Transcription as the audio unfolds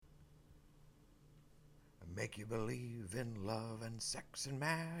make you believe in love and sex and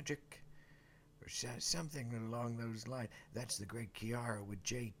magic, or something along those lines. That's the great Kiara with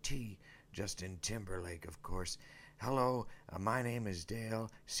JT, Justin Timberlake, of course. Hello, my name is Dale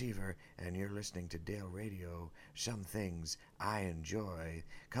Seaver, and you're listening to Dale Radio, Some Things I Enjoy,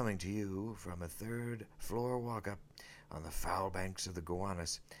 coming to you from a third floor walk up on the foul banks of the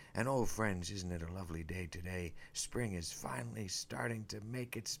Gowanus. And oh, friends, isn't it a lovely day today? Spring is finally starting to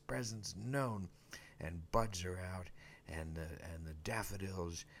make its presence known, and buds are out, and the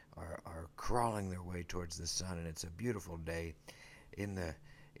daffodils are crawling their way towards the sun, and it's a beautiful day in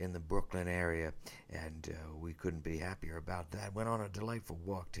the Brooklyn area, and we couldn't be happier about that. Went on a delightful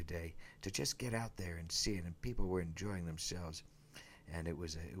walk today to just get out there and see it, and people were enjoying themselves, and it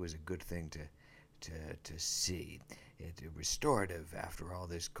was a good thing to see. It restorative after all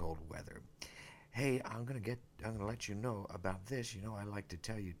this cold weather. Hey, I'm gonna let you know about this. You know, I like to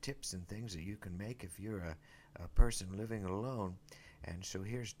tell you tips and things that you can make if you're a person living alone. And so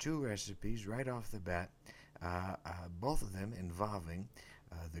here's two recipes right off the bat, both of them involving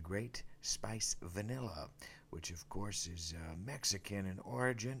the great spice vanilla, which of course is Mexican in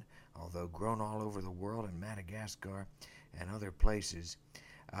origin, although grown all over the world in Madagascar and other places.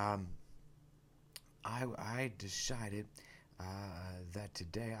 I decided that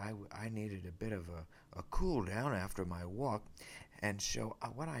today I needed a bit of a cool down after my walk, and so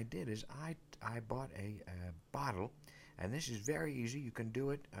what I did is I bought a bottle, and this is very easy. You can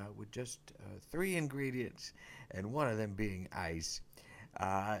do it with just three ingredients, and one of them being ice.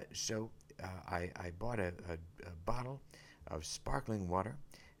 So I bought a bottle of sparkling water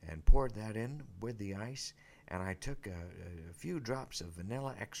and poured that in with the ice, and I took a few drops of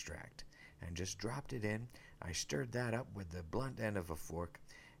vanilla extract and just dropped it in. I stirred that up with the blunt end of a fork,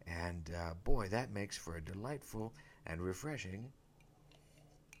 and boy, that makes for a delightful and refreshing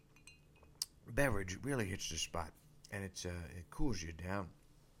beverage. It really hits the spot, and it cools you down.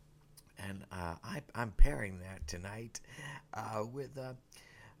 And I'm pairing that tonight with a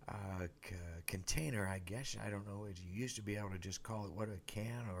container, I guess. I don't know. You used to be able to just call it a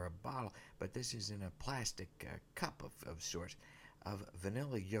can or a bottle, but this is in a plastic cup of sorts of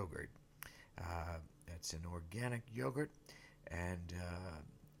vanilla yogurt. That's an organic yogurt, and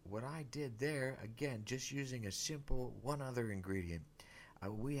what I did there, again, just using a simple one other ingredient.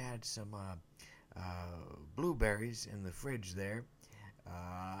 We had some blueberries in the fridge there,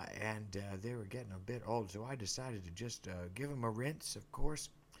 and they were getting a bit old, so I decided to just give them a rinse, of course,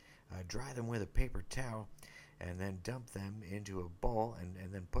 dry them with a paper towel, and then dump them into a bowl,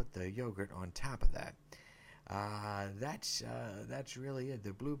 and then put the yogurt on top of that. That's really it.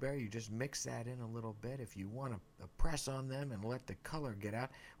 The blueberry, you just mix that in a little bit. If you want to press on them and let the color get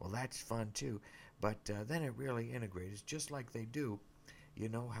out, well, that's fun too. But then it really integrates, just like they do. You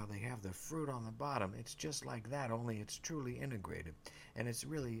know how they have the fruit on the bottom. It's just like that, only it's truly integrated. And it's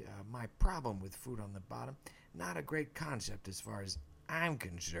really my problem with fruit on the bottom. Not a great concept as far as I'm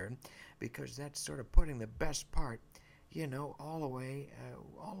concerned, because that's sort of putting the best part, all the way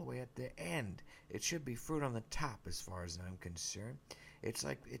at the end. It should be fruit on the top, as far as I'm concerned. It's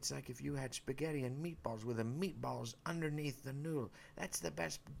like if you had spaghetti and meatballs with the meatballs underneath the noodle. That's the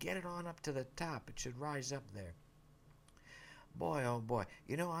best. Get it on up to the top. It should rise up there. Boy, oh boy.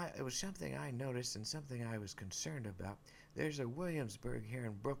 It was something I noticed and something I was concerned about. There's a Williamsburg here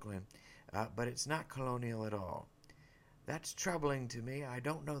in Brooklyn, but it's not colonial at all. That's troubling to me. I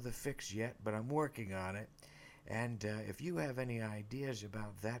don't know the fix yet, but I'm working on it. And if you have any ideas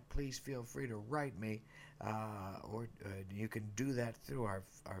about that, please feel free to write me, or you can do that through our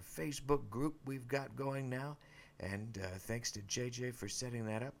Facebook group we've got going now. And thanks to JJ for setting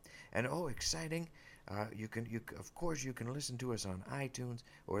that up. And exciting! Of course you can listen to us on iTunes.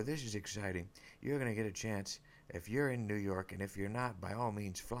 Or this is exciting. You're going to get a chance if you're in New York, and if you're not, by all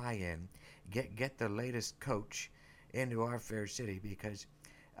means fly in. Get the latest coach into our fair city, because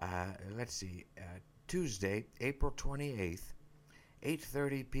let's see. Tuesday, April 28th,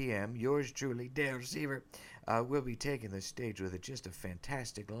 8:30 p.m., yours truly, Dale Seaver, will be taking the stage with just a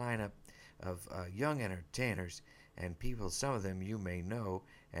fantastic lineup of young entertainers and people. Some of them you may know,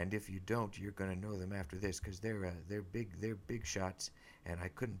 and if you don't, you're going to know them after this, because they're big shots, and I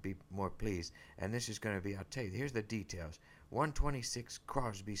couldn't be more pleased. And this is going to be, I'll tell you, here's the details. 126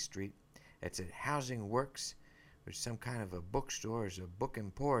 Crosby Street. It's at Housing Works, which is some kind of a bookstore, is a book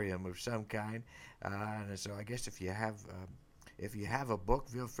emporium of some kind. And so I guess if you have a book,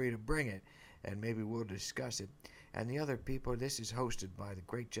 feel free to bring it, and maybe we'll discuss it. And the other people, this is hosted by the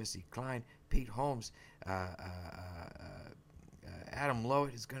great Jesse Klein, Pete Holmes, Adam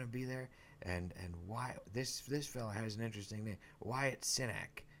Lowett is going to be there, and why this fella has an interesting name, Wyatt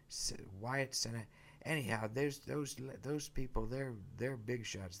Cenac. Anyhow, there's those people. They're big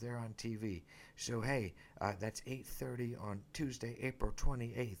shots. They're on TV. So hey, that's 8:30 on Tuesday, April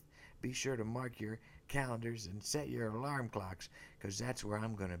 28th. Be sure to mark your calendars and set your alarm clocks, because that's where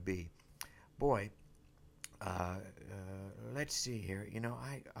I'm going to be. Boy, let's see here.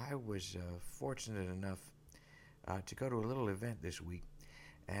 I was fortunate enough to go to a little event this week,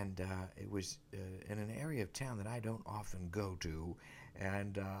 and it was in an area of town that I don't often go to,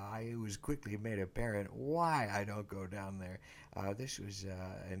 and it was quickly made apparent why I don't go down there. This was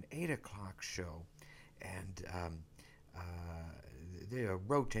an 8 o'clock show, and they're a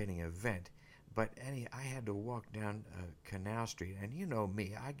rotating event. But I had to walk down Canal Street, and you know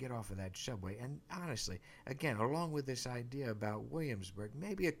me, I get off of that subway, and honestly, again, along with this idea about Williamsburg,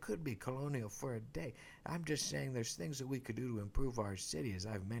 maybe it could be colonial for a day. I'm just saying there's things that we could do to improve our city, as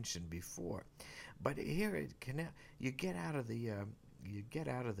I've mentioned before. But here at Canal, you get out of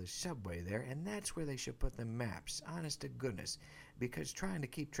the subway there, and that's where they should put the maps, honest to goodness, because trying to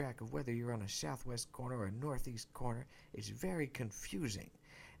keep track of whether you're on a southwest corner or a northeast corner is very confusing.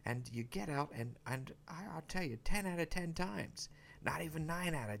 And you get out, and I'll tell you, 10 out of 10 times, not even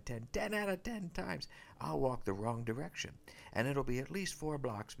 9 out of 10, 10 out of 10 times, I'll walk the wrong direction. And it'll be at least 4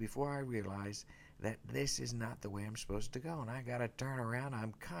 blocks before I realize that this is not the way I'm supposed to go, and I got to turn around.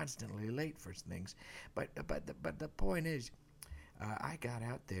 I'm constantly late for things. But the point is, I got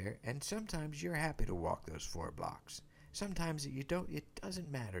out there, and sometimes you're happy to walk those 4 blocks. Sometimes you don't. It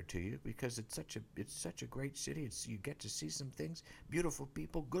doesn't matter to you because it's such a great city. You get to see some things, beautiful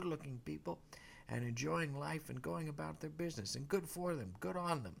people, good-looking people, and enjoying life and going about their business. And good for them, good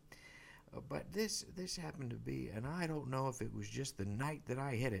on them. But this happened to be, and I don't know if it was just the night that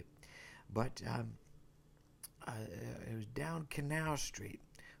I hit it, but it was down Canal Street,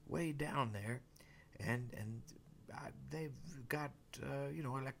 way down there, and they've got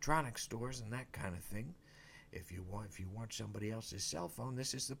electronic stores and that kind of thing. If you want somebody else's cell phone,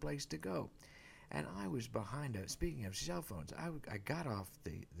 this is the place to go. And I was behind speaking of cell phones, I got off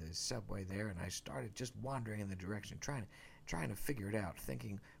the subway there, and I started just wandering in the direction, trying to figure it out,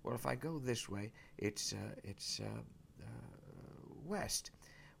 thinking, well, if I go this way, it's west.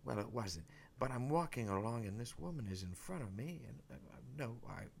 Well, it wasn't. But I'm walking along, and this woman is in front of me, and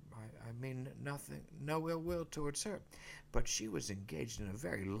I mean nothing, no ill will towards her. But she was engaged in a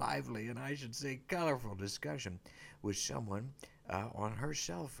very lively, and I should say colorful, discussion with someone on her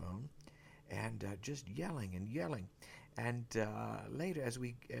cell phone, and just yelling and yelling. And later, as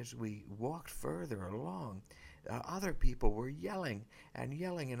we walked further along, other people were yelling and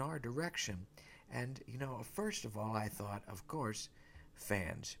yelling in our direction. And first of all, I thought, of course,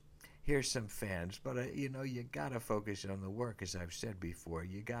 fans. Here's some fans, but you gotta focus on the work, as I've said before.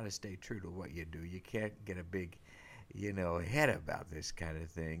 You gotta stay true to what you do. You can't get a big, head about this kind of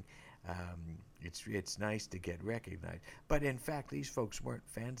thing. It's nice to get recognized, but in fact, these folks weren't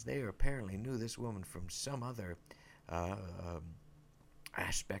fans. They apparently knew this woman from some other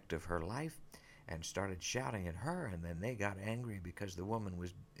aspect of her life, and started shouting at her, and then they got angry because the woman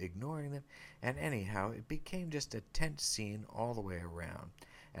was ignoring them. And anyhow, it became just a tense scene all the way around.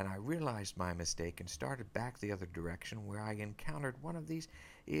 And I realized my mistake and started back the other direction, where I encountered one of these.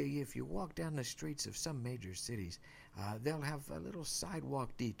 If you walk down the streets of some major cities, they'll have little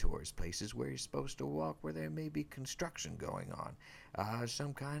sidewalk detours, places where you're supposed to walk where there may be construction going on.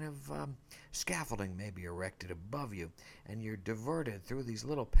 Some kind of scaffolding may be erected above you, and you're diverted through these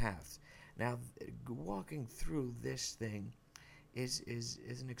little paths. Now, walking through this thing is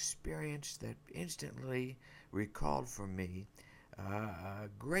an experience that instantly recalled for me a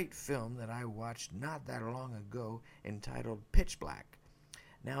great film that I watched not that long ago entitled Pitch Black.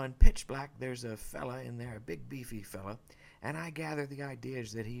 Now, in Pitch Black, there's a fella in there, a big beefy fella, and I gather the idea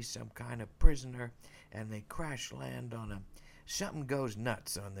is that he's some kind of prisoner, and they crash land on something goes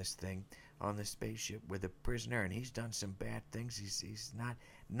nuts on this thing, on the spaceship with a prisoner, and he's done some bad things. He's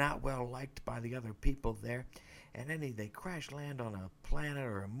not well liked by the other people there, and then they crash land on a planet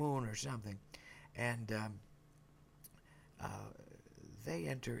or a moon or something, and they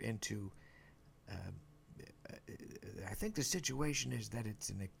enter into, I think the situation is that it's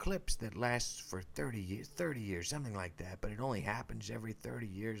an eclipse that lasts for 30 years, something like that, but it only happens every 30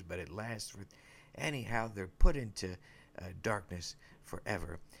 years, but it lasts for, anyhow, they're put into darkness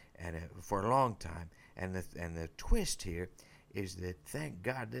forever, and for a long time, and the twist here is that, thank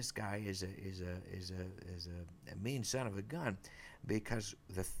God, this guy is a mean son of a gun, because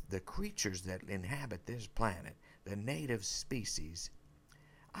the creatures that inhabit this planet, the native species,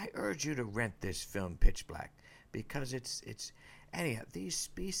 I urge you to rent this film Pitch Black, because it's anyhow, these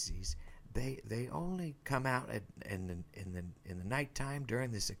species, they only come out in the nighttime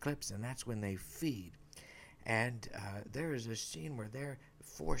during this eclipse, and that's when they feed. And there is a scene where they're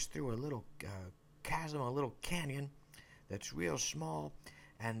forced through a little chasm, a little canyon that's real small,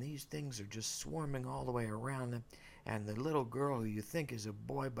 and these things are just swarming all the way around them. And the little girl, who you think is a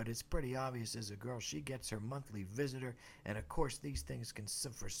boy, but it's pretty obvious is a girl, she gets her monthly visitor. And of course, these things can,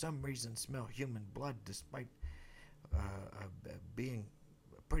 for some reason, smell human blood, despite being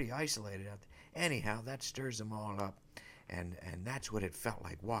pretty isolated out there. Anyhow, that stirs them all up, and that's what it felt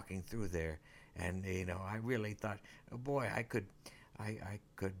like walking through there. And I really thought, oh boy, I could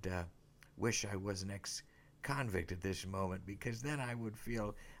wish I was an ex-convict at this moment, because then I would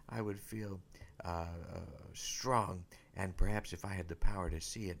feel strong, and perhaps if I had the power to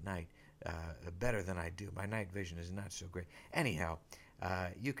see at night better than I do. My night vision is not so great. Anyhow,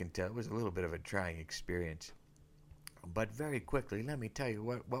 you can tell it was a little bit of a trying experience. But very quickly, let me tell you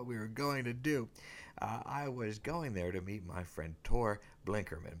what we were going to do. I was going there to meet my friend Tor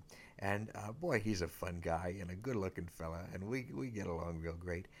Blinkermann. And boy, he's a fun guy and a good-looking fella, and we get along real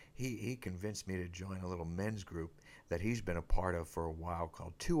great. He convinced me to join a little men's group that he's been a part of for a while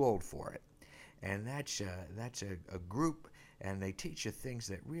called Too Old For It. And that's a group, and they teach you things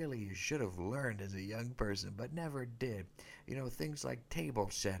that really you should have learned as a young person but never did. Things like table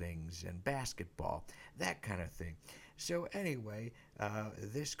settings and basketball, that kind of thing. So anyway,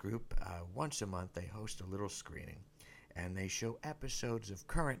 this group, once a month, they host a little screening, and they show episodes of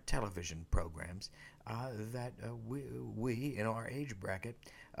current television programs that we in our age bracket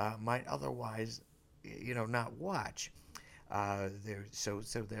might otherwise, not watch. So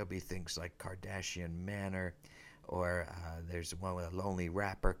there'll be things like Kardashian Manor, or there's one with a lonely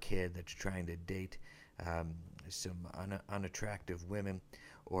rapper kid that's trying to date some unattractive women,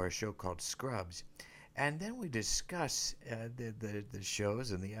 or a show called Scrubs. And then we discuss the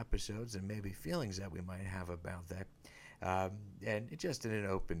shows and the episodes and maybe feelings that we might have about that, and just in an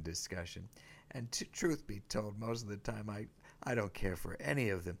open discussion. And truth be told, most of the time I don't care for any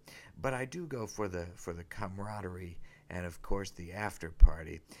of them, but I do go for the camaraderie and, of course, the after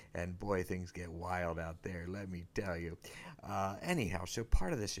party. And boy, things get wild out there, let me tell you. Anyhow, so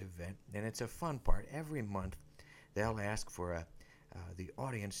part of this event, and it's a fun part, every month they'll ask for the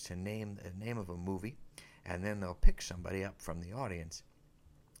audience to name the name of a movie, and then they'll pick somebody up from the audience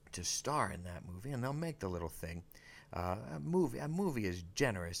to star in that movie, and they'll make the little thing. A movie is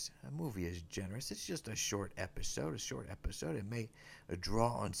generous. It's just a short episode. It may draw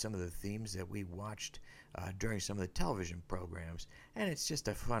on some of the themes that we watched during some of the television programs, and it's just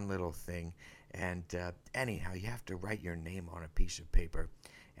a fun little thing. And anyhow, you have to write your name on a piece of paper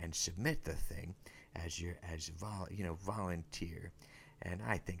and submit the thing as volunteer. And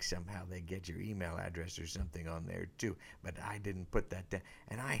I think somehow they get your email address or something on there too, but I didn't put that down.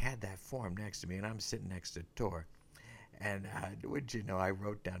 And I had that form next to me, and I'm sitting next to Tor. And wouldn't you know, I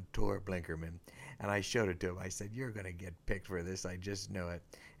wrote down Tor Blinkermann, and I showed it to him. I said, "You're going to get picked for this, I just know it."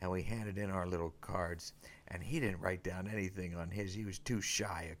 And we handed in our little cards, and he didn't write down anything on his. He was too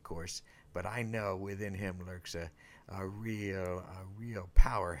shy, of course, but I know within him lurks a real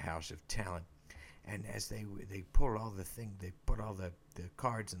powerhouse of talent. And as they pulled all the thing, they put all the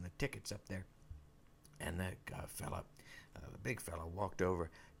cards and the tickets up there, and that the big fella, walked over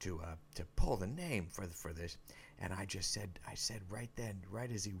to pull the name for this, and I said right then,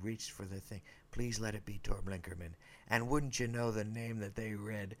 right as he reached for the thing, "Please let it be Tor Blinkermann." And wouldn't you know, the name that they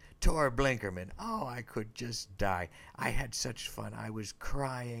read, Tor Blinkermann. Oh, I could just die. I had such fun. I was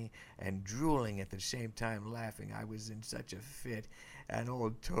crying and drooling at the same time, laughing. I was in such a fit. And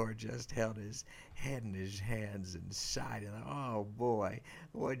old Tor just held his head in his hands and sighed. And oh boy,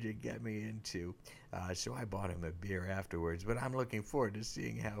 what'd you get me into? So I bought him a beer afterwards. But I'm looking forward to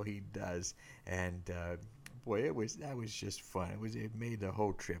seeing how he does. And boy, that was just fun. It made the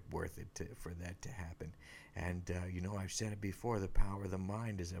whole trip worth it for that to happen. And I've said it before. The power of the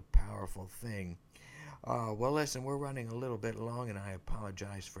mind is a powerful thing. Well, listen, we're running a little bit long, and I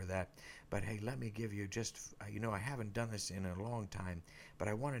apologize for that. But hey, let me give you just, I haven't done this in a long time, but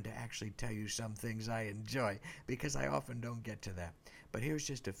I wanted to actually tell you some things I enjoy, because I often don't get to that. But here's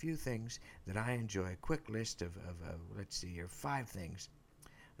just a few things that I enjoy. A quick list of let's see here, 5 things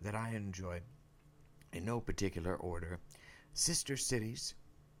that I enjoy in no particular order: sister cities,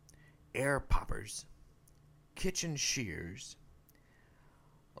 air poppers, kitchen shears,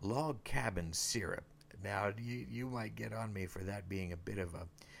 log cabin syrup. Now, you might get on me for that being a bit of an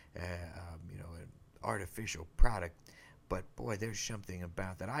artificial product, but boy, there's something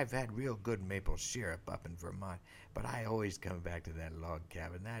about that. I've had real good maple syrup up in Vermont, but I always come back to that log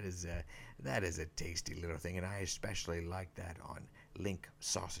cabin. That is a tasty little thing, and I especially like that on link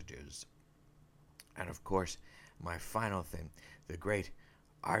sausages. And of course, my final thing, the great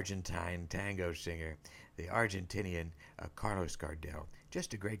Argentine tango singer, the Argentinian Carlos Gardel.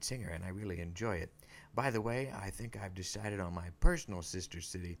 Just a great singer, and I really enjoy it. By the way, I think I've decided on my personal sister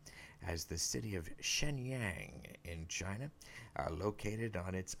city as the city of Shenyang in China, located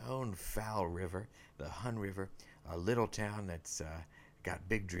on its own foul river, the Hun River, a little town that's got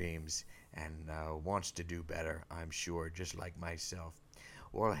big dreams and wants to do better, I'm sure, just like myself.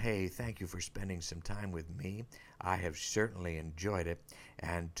 Well, hey, thank you for spending some time with me. I have certainly enjoyed it,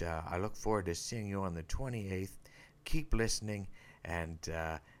 and I look forward to seeing you on the 28th. Keep listening, and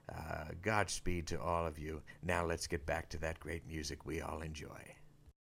Godspeed to all of you. Now let's get back to that great music we all enjoy.